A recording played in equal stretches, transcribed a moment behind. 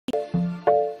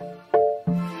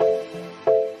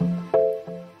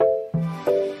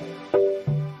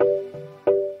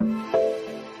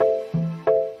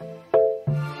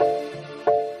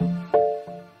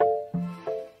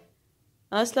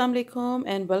अस्सलाम वालेकुम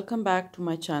and welcome back to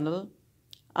my channel.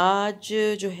 आज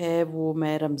जो है वो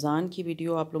मैं रमज़ान की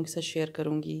वीडियो आप लोगों के साथ शेयर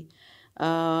करूँगी।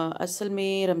 असल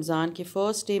में रमज़ान के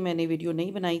फ़र्स्ट डे मैंने वीडियो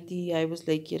नहीं बनाई थी। आई वाज़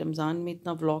लाइक कि रमज़ान में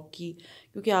इतना व्लॉग की,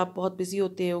 क्योंकि आप बहुत बिज़ी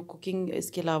होते हो कुकिंग,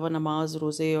 इसके अलावा नमाज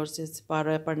रोज़े और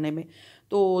सिपारा पढ़ने में।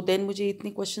 तो देन मुझे इतने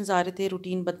क्वेश्चंस आ रहे थे,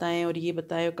 रूटीन बताएं और ये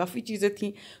बताएं और काफ़ी चीज़ें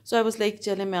थी। सो आई वाज़ लाइक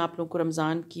चलें मैं आप लोगों को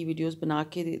रमज़ान की वीडियोस बना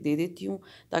के दे देती हूँ,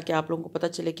 ताकि आप लोगों को पता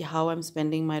चले कि how I am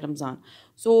spending my Ramzan.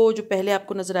 सो जो पहले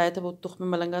आपको नज़र आया था वो तुख्म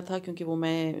मलंगा था, क्योंकि वो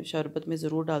मैं शरबत में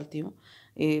ज़रूर डालती हूँ।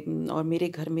 और मेरे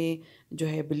घर में जो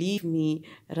है, बिलीव मी,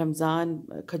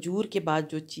 रमज़ान खजूर के बाद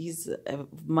जो चीज़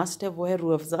मस्ट है वो है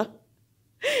रूह अफ़ज़ा।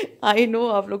 आई नो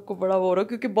आप लोग को बड़ा वो हो रहा,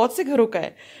 क्योंकि बहुत से घरों का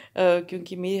है।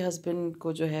 क्योंकि मेरे हस्बैंड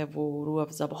को जो है वो रूह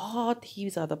अफ़ज़ा बहुत ही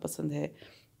ज़्यादा पसंद है,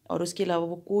 और उसके अलावा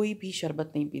वो कोई भी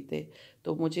शरबत नहीं पीते।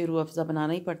 तो मुझे रूह अफ़ज़ा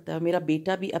बनाना ही पड़ता है। मेरा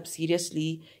बेटा भी अब सीरियसली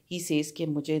ही सेज़ कि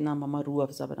मुझे ना मम्मा रूह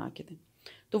अफ़ज़ा बना के दें।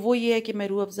 तो वो ये है कि मैं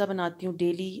रूह अफ़ज़ा बनाती हूँ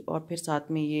डेली, और फिर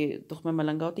साथ में ये तुख्म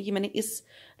मलंगा होता है। ये मैंने इस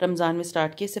रमज़ान में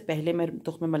स्टार्ट किया, इससे पहले मैं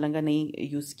तुख्म मलंगा नहीं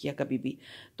यूज़ किया कभी भी।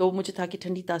 तो मुझे था कि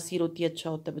ठंडी तासीर होती है, अच्छा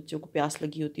होता है, बच्चों को प्यास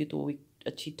लगी होती है तो वो एक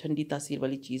अच्छी ठंडी तासीर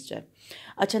वाली चीज़ जाए।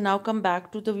 अच्छा, now come back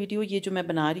to the video. ये जो मैं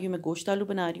बना रही हूँ, मैं गोश्त आलू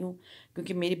बना रही हूँ,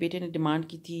 क्योंकि मेरे बेटे ने डिमांड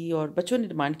की थी और बच्चों ने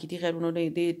डिमांड की थी। खैर उन्होंने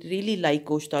दे रियली लाइक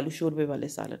गोश्त आलू, शोरबे वाले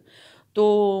सालन।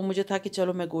 तो मुझे था कि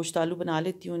चलो मैं गोश्त आलू बना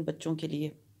लेती हूँ इन बच्चों के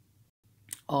लिए।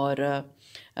 और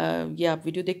ये आप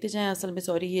वीडियो देखते जाएं। असल में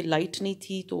सॉरी, ये लाइट नहीं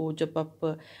थी, तो जब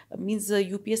आप मींस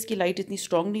यूपीएस की लाइट इतनी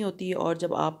स्ट्रांग नहीं होती, और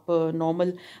जब आप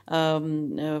नॉर्मल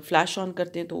फ्लैश ऑन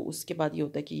करते हैं तो उसके बाद ये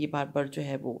होता है कि ये बार बार जो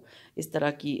है वो इस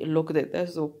तरह की लुक देता है।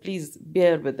 So please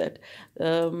bear with that.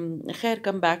 खैर,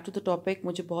 come back to the topic.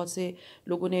 मुझे बहुत से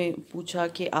लोगों ने पूछा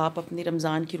कि आप अपनी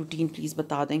रमज़ान की रूटीन प्लीज़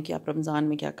बता दें कि आप रमज़ान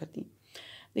में क्या करती।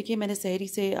 देखिए, मैंने सहरी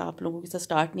से आप लोगों के साथ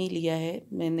स्टार्ट नहीं लिया है।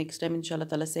 मैं नेक्स्ट टाइम इंशाल्लाह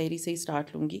ताला सहरी से ही स्टार्ट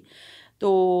लूँगी।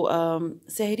 तो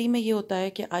सहरी में ये होता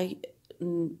है कि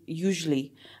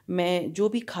यूजुअली मैं जो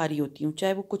भी खा रही होती हूँ,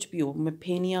 चाहे वो कुछ भी हो, मैं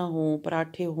फेनियाँ हों,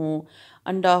 पराठे हों,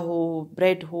 अंडा हो,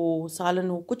 ब्रेड हो, सालन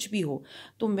हो, कुछ भी हो,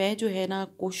 तो मैं जो है ना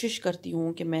कोशिश करती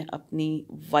हूँ कि मैं अपनी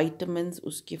वाइटामिन्स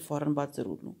उसके फ़ौरन बाद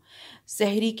ज़रूर लूँ।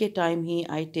 सहरी के time he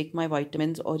I take my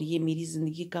vitamins, और ये मेरी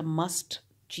ज़िंदगी का मस्ट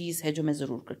चीज़ है जो मैं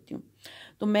ज़रूर करती हूँ।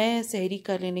 तो मैं सहरी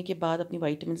कर लेने के बाद अपनी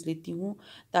वाइटामिन्स लेती हूँ,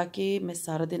 ताकि मैं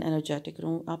सारा दिन एनर्जेटिक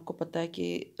रहूँ। आपको पता है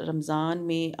कि रमज़ान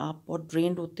में आप बहुत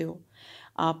ड्रेन्ड होते हो,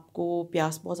 आपको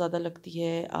प्यास बहुत ज़्यादा लगती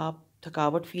है, आप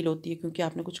थकावट फ़ील होती है, क्योंकि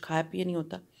आपने कुछ खाया पिया नहीं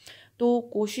होता। तो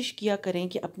कोशिश किया करें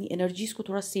कि अपनी एनर्जीज़ को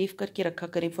थोड़ा सेव करके रखा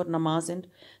करें फॉर नमाज and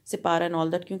Sipara and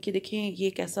all that. क्योंकि देखें, ये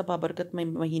एक ऐसा बाबरकत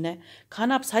महीना है।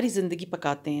 खाना आप सारी ज़िंदगी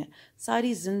पकाते हैं,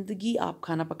 सारी ज़िंदगी आप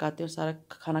खाना पकाते हैं और सारा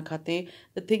खाना खाते हैं।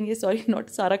 The thing is, sorry, not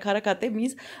सारा खाना खाते हैं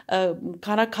मीन्स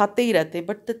खाना खाते ही रहते हैं,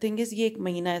 बट द थिंग इज़ ये एक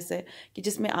महीना ऐसा है कि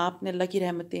जिसमें आपने अल्लाह की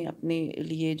रहमतें अपने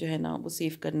लिए जो है ना वो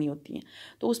सेव करनी होती हैं।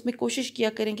 तो उसमें कोशिश किया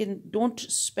करें कि don't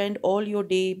spend all your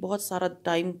day, बहुत सारा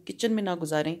टाइम किचन में ना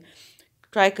गुजारें।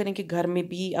 ट्राई करें कि घर में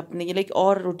भी अपने ये लाइक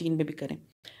और रूटीन में भी करें।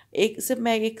 एक सिर्फ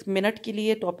मैं 1 मिनट के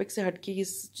लिए टॉपिक से हट के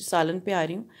इस सालन पे आ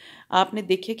रही हूँ। आपने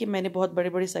देखे कि मैंने बहुत बड़े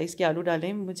बड़े साइज़ के आलू डाले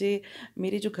हैं। मुझे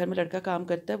मेरे जो घर में लड़का काम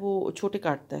करता है वो छोटे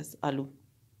काटता है आलू।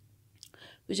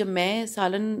 तो जब मैं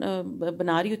सालन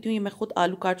बना रही होती हूँ या मैं ख़ुद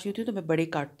आलू काट रही होती हूँ तो मैं बड़े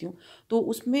काटती हूँ। तो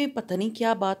उसमें पता नहीं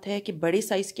क्या बात है कि बड़े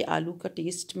साइज़ के आलू का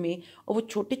टेस्ट में और वो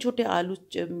छोटे छोटे आलू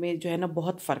में जो है ना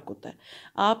बहुत फ़र्क होता है।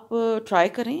 आप ट्राई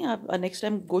करें, आप नेक्स्ट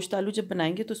टाइम गोश्त आलू जब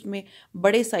बनाएंगे तो उसमें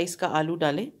बड़े साइज़ का आलू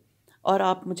डालें, और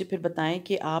आप मुझे फिर बताएं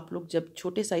कि आप लोग जब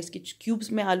छोटे साइज़ के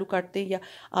क्यूब्स में आलू काटते हैं या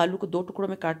आलू को 2 टुकड़ों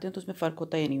में काटते हैं तो उसमें फ़र्क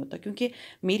होता है या नहीं होता। क्योंकि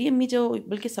मेरी अम्मी जो,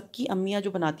 बल्कि सबकी अम्मियाँ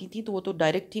जो बनाती थी तो वो तो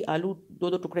डायरेक्ट ही आलू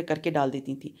 2-2 टुकड़े करके डाल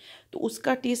देती थी। तो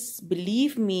उसका टेस्ट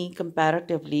बिलीव मी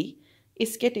कंपैरेटिवली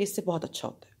इसके टेस्ट से बहुत अच्छा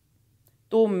होता है।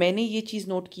 तो मैंने ये चीज़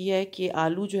नोट की है कि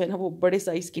आलू जो है ना वो बड़े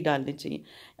साइज़ की डालने चाहिए।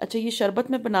 अच्छा, ये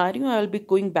शरबत मैं बना रही हूँ, I will be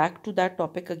going back to that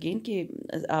topic again कि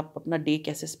आप अपना डे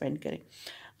कैसे स्पेंड करें।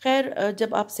 खैर,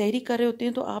 जब आप सहरी कर रहे होते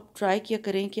हैं तो आप ट्राई किया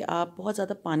करें कि आप बहुत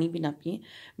ज़्यादा पानी भी ना पिएं।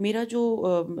 मेरा जो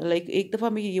लाइक एक दफ़ा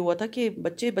में ये हुआ था कि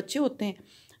बच्चे बच्चे होते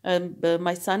हैं,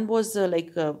 माय सन वाज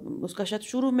लाइक, उसका शायद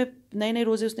शुरू में नए नए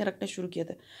रोज़े उसने रखने शुरू किया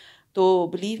था। तो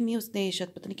बिलीव मी, उसने शायद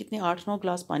पता नहीं कितने 8-9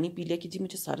 ग्लास पानी पी लिया कि जी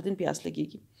मुझे सारा दिन प्यास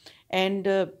लगेगी। एंड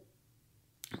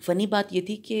फ़नी बात ये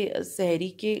थी कि सहरी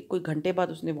के कोई घंटे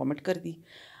बाद उसने वॉमिट कर दी,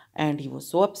 and he was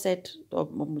so upset. तो अब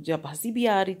मुझे अब हंसी भी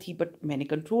आ रही थी, बट मैंने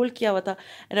कंट्रोल किया हुआ था।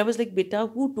 एंड आई वाज लाइक, बेटा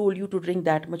who told you to drink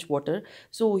that much water?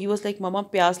 So he was like, मम्मा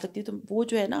प्यास लगती है। तो वो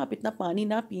जो है ना, आप इतना पानी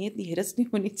ना पिए, इतनी हिरस नहीं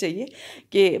होनी चाहिए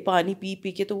कि पानी पी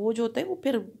पी के तो वो जो होता है वो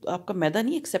फिर आपका मैदा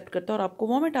नहीं एक्सेप्ट करता और आपको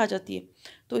वॉमिट आ जाती है।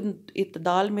 तो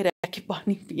इत्तदाल में के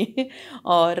पानी पिए।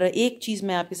 और एक चीज़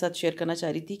मैं आपके साथ शेयर करना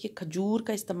चाह रही थी कि खजूर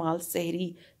का इस्तेमाल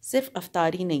सहरी, सिर्फ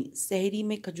अफ्तारी नहीं, सहरी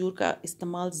में खजूर का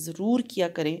इस्तेमाल ज़रूर किया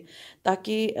करें,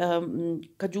 ताकि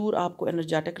खजूर आपको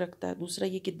एनर्जेटिक रखता है। दूसरा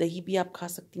ये कि दही भी आप खा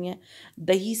सकती हैं,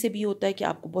 दही से भी होता है कि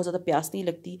आपको बहुत ज़्यादा प्यास नहीं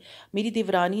लगती। मेरी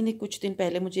देवरानी ने कुछ दिन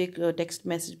पहले मुझे एक टेक्स्ट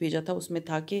मैसेज भेजा था, उसमें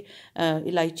था कि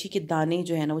इलायची के दाने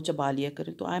जो है ना वो चबा लिया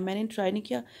करें। तो मैंने ट्राई नहीं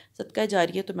किया, सदका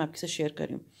जारी है, तो मैं आपके साथ शेयर कर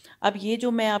रही हूँ। अब ये जो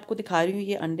मैं आपको दिखा रही हूँ,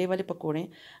 ये अंडे वाले पकोड़े हैं।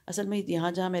 असल में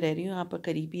यहाँ जहाँ मैं रह रही हूँ, यहाँ पर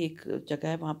करीबी एक जगह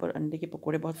है, वहाँ पर अंडे के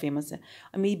पकोड़े बहुत फेमस हैं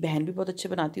और मेरी बहन भी बहुत अच्छे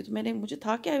बनाती है। तो मुझे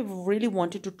था कि I really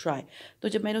wanted to try. तो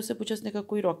जब मैंने उससे पूछा, उसने कहा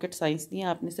कोई रॉकेट साइंस नहीं है,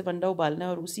 आपने सिर्फ अंडा उबालना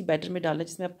है और उसी बैटर में डालना है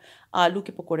जिसमें आप आलू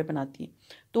के पकोड़े बनाती हैं।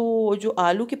 तो जो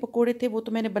आलू के पकोड़े थे वो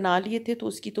तो मैंने बना लिए थे, तो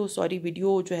उसकी तो सॉरी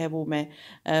वीडियो जो है वो मैं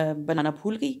बनाना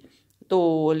भूल गई।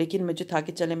 तो लेकिन मुझे था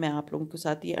कि चले मैं आप लोगों के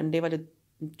साथ ये अंडे वाले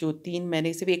जो 3,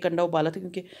 मैंने सिर्फ एक अंडा उबाला था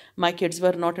क्योंकि my kids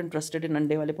were not interested in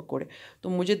अंडे वाले पकोड़े। तो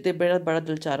मुझे बड़ा बड़ा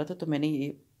दिल चाह रहा था, तो मैंने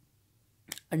ये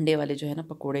अंडे वाले जो है ना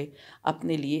पकोड़े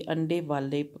अपने लिए, अंडे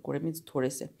वाले पकोड़े मीन्स थोड़े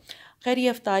से। खैर ये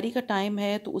अफ्तारी का टाइम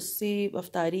है, तो उससे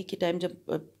अफ्तारी के टाइम जब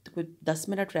कोई 10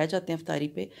 मिनट रह जाते हैं अफ्तारी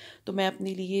पे, तो मैं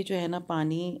अपने लिए जो है ना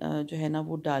पानी जो है ना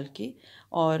वो डाल के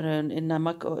और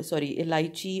नमक, सॉरी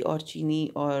इलायची और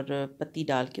चीनी और पत्ती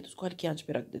डाल के तो उसको हल्की आंच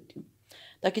पे रख देती हूँ,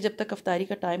 ताकि जब तक अफ्तारी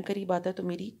का टाइम करीब आता है तो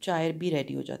मेरी चाय भी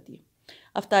रेडी हो जाती है।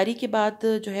 अफ्तारी के बाद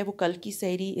जो है वो कल की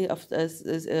सहरी,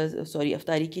 सॉरी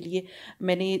अफ्तारी के लिए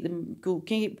मैंने,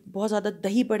 क्योंकि बहुत ज़्यादा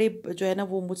दही बड़े जो है ना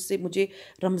वो मुझे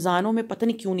रमज़ानों में पता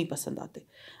नहीं क्यों नहीं पसंद आते।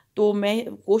 तो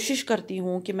मैं कोशिश करती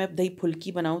हूँ कि मैं दही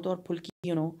फुल्की बनाऊँ, तो और फुल्की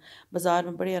बाज़ार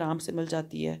में बड़े आराम से मिल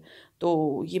जाती है।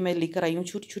 तो ये मैं लेकर आई हूँ,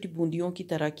 छोटी छोटी बूंदियों की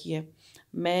तरह की है।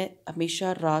 मैं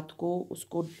हमेशा रात को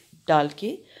उसको डाल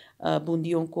के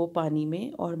बूंदियों को पानी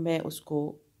में, और मैं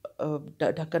उसको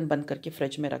ढक्कन बंद करके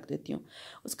फ्रिज में रख देती हूँ।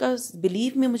 उसका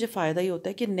बिलीव में मुझे फ़ायदा ये होता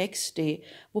है कि नेक्स्ट डे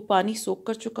वो पानी सोख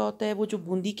कर चुका होता है, वो जो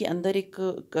बूंदी के अंदर एक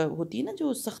होती है ना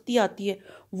जो सख्ती आती है,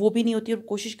 वो भी नहीं होती। और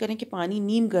कोशिश करें कि पानी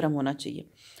नीम गर्म होना चाहिए,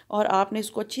 और आपने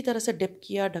इसको अच्छी तरह से डिप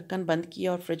किया, ढक्कन बंद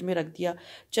किया और फ्रिज में रख दिया।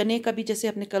 चने का भी, जैसे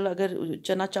आपने कल अगर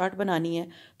चना चाट बनानी है,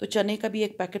 तो चने का भी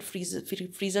एक पैकेट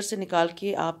फ्रीज़र से निकाल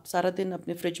के आप सारा दिन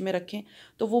अपने फ्रिज में रखें,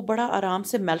 तो वो बड़ा आराम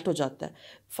से मेल्ट हो जाता है।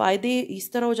 फ़ायदे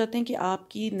इस तरह हो जाते हैं कि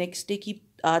आपकी नेक्स्ट डे की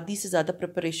आधी से ज़्यादा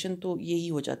प्रिपरेशन तो यही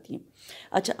हो जाती है।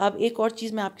 अच्छा, अब एक और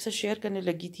चीज़ मैं आपके साथ शेयर करने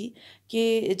लगी थी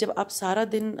कि जब आप सारा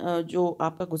दिन जो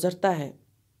आपका गुज़रता है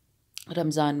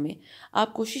रमज़ान में,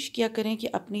 आप कोशिश किया करें कि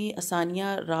अपनी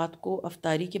आसानियाँ रात को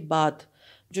अफ्तारी के बाद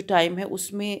जो टाइम है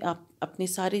उसमें आप अपने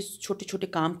सारे छोटे छोटे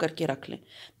काम करके रख लें,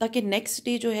 ताकि नेक्स्ट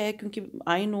डे जो है, क्योंकि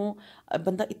आई नो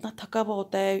बंदा इतना थका हुआ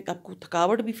होता है, आपको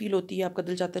थकावट भी फील होती है, आपका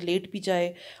दिल चाहता है लेट भी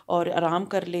जाए और आराम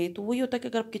कर ले। तो वही होता है कि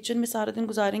अगर आप किचन में सारा दिन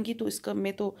गुजारेंगी तो इसका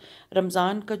में तो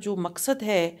रमज़ान का जो मकसद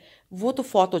है वो तो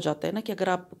फौत हो जाता है ना, कि अगर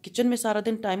आप किचन में सारा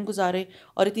दिन टाइम गुजारें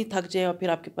और इतनी थक जाए और फिर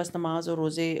आपके पास नमाज और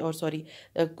रोज़े और सॉरी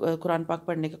कुरान पाक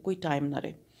पढ़ने का कोई टाइम ना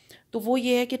रहे। तो वो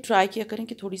ये है कि ट्राई किया करें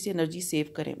कि थोड़ी सी एनर्जी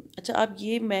सेव करें। अच्छा, अब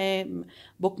ये मैं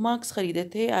बुक मार्क्स ख़रीदे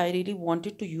थे, I really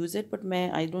wanted to use it, but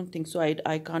मैं I don't think so,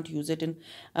 I can't use it in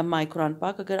माई कुरान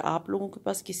पाक। अगर आप लोगों के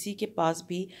पास, किसी के पास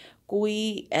भी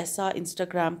कोई ऐसा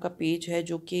इंस्टाग्राम का पेज है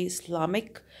जो कि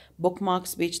इस्लामिक बुक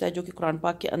मार्क्स बेचता है, जो कि कुरान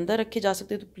पाक के अंदर रखे जा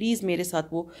सकते हैं, तो प्लीज़ मेरे साथ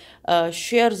वो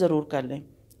शेयर ज़रूर कर लें,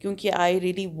 क्योंकि I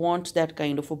really want that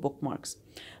kind of a book marks.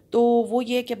 तो वो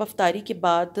ये है कि अब अफ्तारी के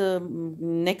बाद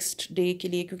नेक्स्ट डे के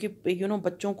लिए, क्योंकि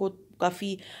बच्चों को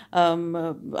काफ़ी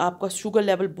आपका शुगर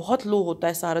लेवल बहुत लो होता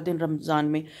है सारा दिन रमज़ान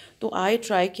में, तो आई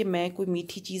ट्राई कि मैं कोई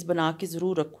मीठी चीज़ बना के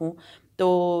ज़रूर रखूँ।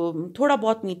 तो थोड़ा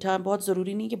बहुत मीठा, बहुत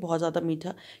ज़रूरी नहीं कि बहुत ज़्यादा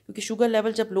मीठा, क्योंकि शुगर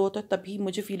लेवल जब लो होता है तभी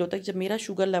मुझे फ़ील होता है कि जब मेरा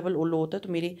शुगर लेवल लो होता है तो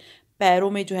मेरे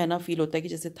पैरों में जो है ना फ़ील होता है कि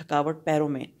जैसे थकावट पैरों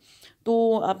में।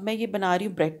 तो अब मैं ये बना रही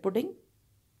हूँ ब्रेड पुडिंग।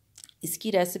 इसकी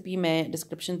रेसिपी मैं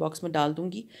डिस्क्रिप्शन बॉक्स में डाल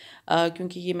दूँगी,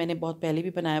 क्योंकि ये मैंने बहुत पहले भी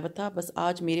बनाया हुआ था। बस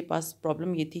आज मेरे पास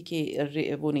प्रॉब्लम ये थी कि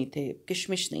वो नहीं थे,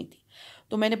 किशमिश नहीं थी,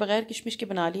 तो मैंने बग़ैर किशमिश के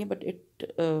बना लिए, बट इट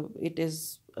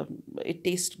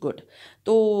टेस्ट गुड।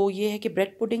 तो ये है कि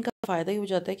ब्रेड पुडिंग का फ़ायदा ही हो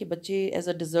जाता है कि बच्चे एज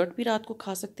अ डिज़र्ट भी रात को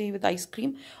खा सकते हैं विद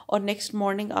आइसक्रीम, और नेक्स्ट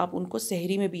मॉर्निंग आप उनको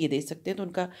सहरी में भी ये दे सकते हैं, तो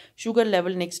उनका शुगर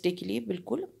लेवल नेक्स्ट डे के लिए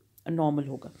बिल्कुल नॉर्मल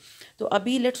होगा। तो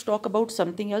अभी let's talk about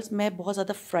something else. मैं बहुत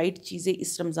ज़्यादा फ्राइड चीज़ें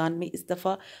इस रमज़ान में इस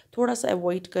दफ़ा थोड़ा सा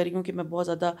अवॉइड कर रही हूँ, कि मैं बहुत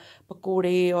ज़्यादा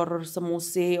पकोड़े और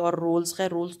समोसे और रोल्स,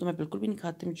 खैर रोल्स तो मैं बिल्कुल भी नहीं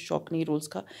खाती, मुझे शौक़ नहीं रोल्स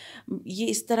का। ये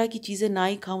इस तरह की चीज़ें ना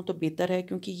ही खाऊँ तो बेहतर है,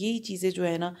 क्योंकि यही चीज़ें जो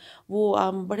है ना वो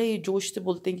हम बड़े जोश से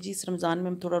बोलते हैं कि जी इस रमज़ान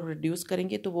में हम थोड़ा रिड्यूस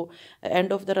करेंगे, तो वो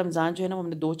एंड ऑफ द रमज़ान जो है ना वो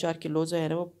हमने 2-4 किलो जो है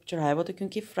ना वो चढ़ाया हुआ था,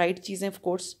 क्योंकि फ्राइड चीज़ें ऑफ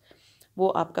कोर्स वो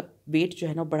आपका वेट जो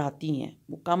है ना बढ़ाती हैं,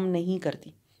 वो कम नहीं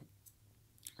करती।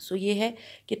 सो ये है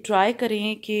कि ट्राई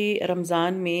करें कि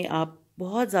रमज़ान में आप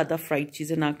बहुत ज़्यादा फ्राइड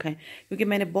चीज़ें ना खाएं, क्योंकि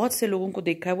मैंने बहुत से लोगों को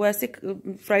देखा है वो ऐसे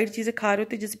फ्राइड चीज़ें खा रहे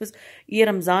होते हैं जैसे बस ये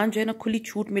रमज़ान जो है ना खुली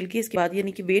छूट मिल गई इसके बाद,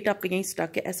 यानी कि वेट आपका यहीं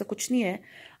स्टक है। ऐसा कुछ नहीं है,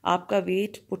 आपका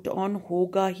वेट पुट ऑन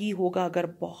होगा ही होगा अगर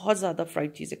बहुत ज़्यादा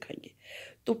फ्राइड चीज़ें खाएंगे।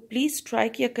 तो प्लीज़ ट्राई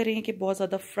किया करें कि बहुत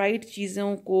ज़्यादा फ्राइड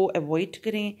चीज़ों को अवॉइड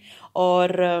करें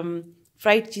और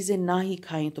फ्राइड चीज़ें ना ही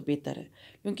खाएं तो बेहतर है।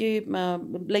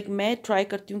 क्योंकि लाइक मैं ट्राई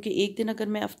करती हूँ कि एक दिन अगर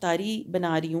मैं अफ्तारी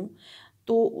बना रही हूँ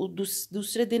तो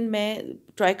दूसरे दिन मैं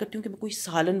ट्राई करती हूँ कि मैं कोई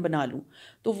सालन बना लूँ,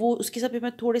 तो वो उसके साथ भी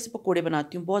मैं थोड़े से पकोड़े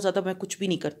बनाती हूँ, बहुत ज़्यादा मैं कुछ भी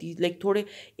नहीं करती। लाइक थोड़े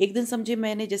एक दिन समझे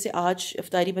मैंने जैसे आज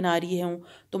इफ्तारी बना रही हूँ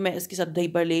तो मैं इसके साथ दही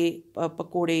बड़े,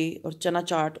 पकोड़े और चना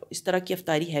चाट, इस तरह की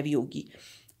इफ्तारी हैवी होगी।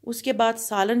 उसके बाद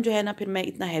सालन जो है ना फिर मैं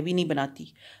इतना हैवी नहीं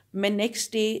बनाती, मैं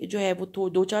नेक्स्ट डे जो है वो तो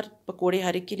 2-4 पकोड़े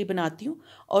हर एक के लिए बनाती हूँ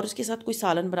और उसके साथ कोई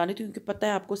सालन बना लेती हूँ, क्योंकि पता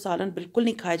है आपको सालन बिल्कुल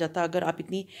नहीं खाया जाता अगर आप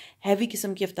इतनी हैवी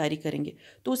किस्म की इफ्तारी करेंगे।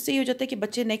 तो उससे ये हो जाता है कि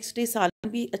बच्चे नेक्स्ट डे सालन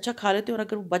भी अच्छा खा लेते हैं, और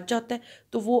अगर वो बच जाता है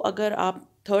तो वो अगर आप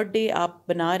थर्ड डे आप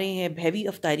बना रहे हैं हैवी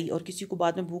अफ्तारी और किसी को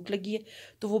बाद में भूख लगी है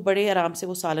तो वो बड़े आराम से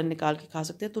वो सालन निकाल के खा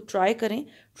सकते हैं। तो ट्राई करें,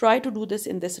 try to do this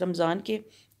in this Ramzan के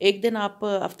एक दिन आप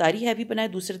अफ्तारी हैवी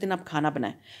बनाएं, दूसरे दिन आप खाना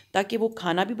बनाएं, ताकि वो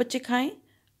खाना भी बच्चे खाएं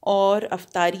और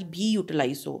अफ्तारी भी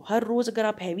यूटिलाइज हो। हर रोज़ अगर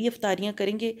आप हैवी अफ्तारियाँ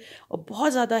करेंगे और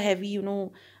बहुत ज़्यादा हैवी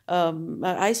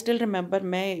आई स्टिल रिमेंबर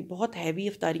मैं बहुत हैवी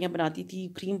अफ्तारियाँ बनाती थी,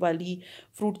 क्रीम वाली,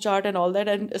 fruit chaat and all that,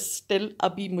 and still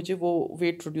अभी मुझे वो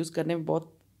वेट रिड्यूस करने में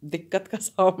बहुत दिक्कत का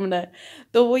सामना है।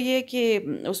 तो वो ये कि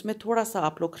उसमें थोड़ा सा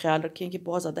आप लोग ख्याल रखें कि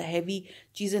बहुत ज़्यादा हैवी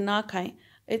चीज़ें ना खाएं।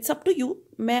 It's up to you.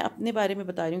 मैं अपने बारे में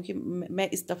बता रही हूँ कि मैं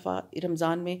इस दफ़ा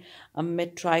रमज़ान में मैं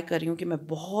ट्राई कर रही हूँ कि मैं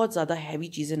बहुत ज़्यादा हैवी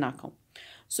चीज़ें ना खाऊं।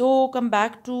 सो come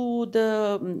back to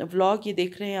the vlog. ये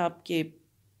देख रहे हैं आपके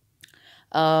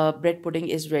ब्रेड पुडिंग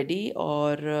इज़ रेडी,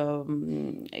 और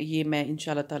ये मैं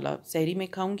इंशाल्लाह ताला सहरी में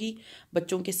खाऊंगी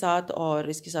बच्चों के साथ, और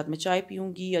इसके साथ मैं चाय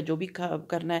पीऊंगी या जो भी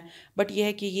करना है। बट ये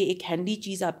है कि ये एक हैंडी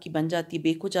चीज़ आपकी बन जाती है,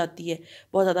 बेक हो जाती है,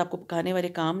 बहुत ज़्यादा आपको पकाने वाले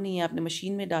काम नहीं है, आपने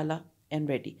मशीन में डाला and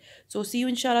ready. So C you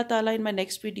इंशाल्लाह ताला इन माई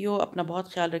नेक्स्ट वीडियो। अपना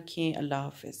बहुत ख्याल रखें। अल्लाह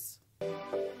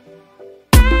हाफिज़।